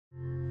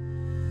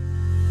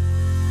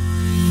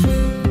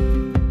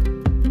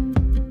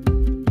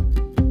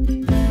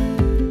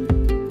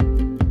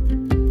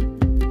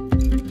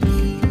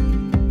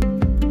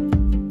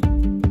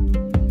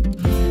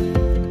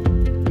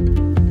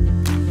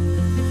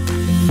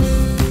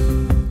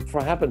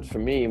what happened for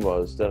me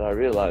was that I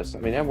realized, I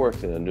mean, I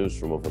worked in a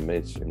newsroom of a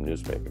mainstream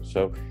newspaper.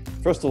 So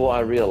first of all,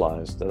 I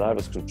realized that I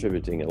was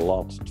contributing a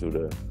lot to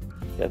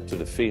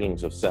the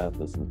feelings of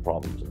sadness and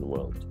problems in the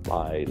world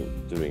by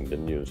doing the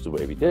news the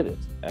way we did it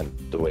and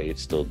the way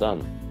it's still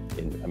done.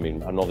 I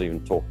mean, I'm not even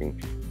talking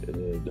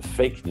the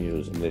fake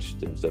news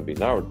initiatives that we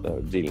now are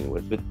dealing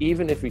with, but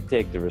even if we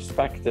take the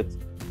respected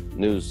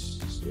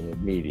news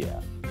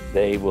media,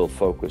 they will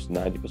focus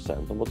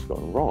 90% on what's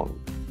going wrong,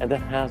 and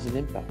that has an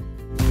impact.